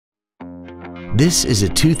This is a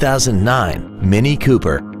 2009 Mini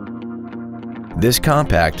Cooper. This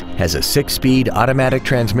compact has a 6-speed automatic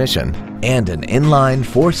transmission and an inline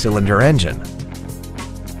 4-cylinder engine.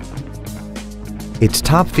 Its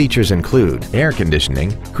top features include air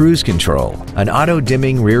conditioning, cruise control, an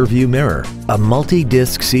auto-dimming rear-view mirror, a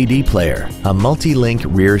multi-disc CD player, a multi-link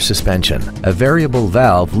rear suspension, a variable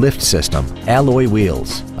valve lift system, alloy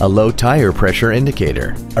wheels, a low tire pressure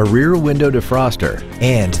indicator, a rear window defroster,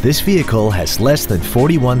 and this vehicle has less than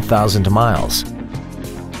 41,000 miles.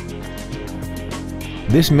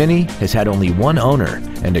 This Mini has had only one owner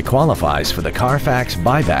and it qualifies for the Carfax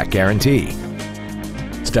buyback guarantee.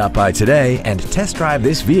 Stop by today and test drive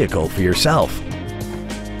this vehicle for yourself.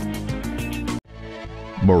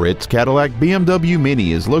 Moritz Cadillac BMW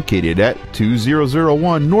Mini is located at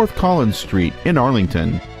 2001 North Collins Street in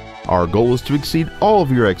Arlington. Our goal is to exceed all of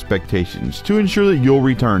your expectations to ensure that you'll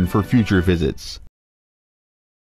return for future visits.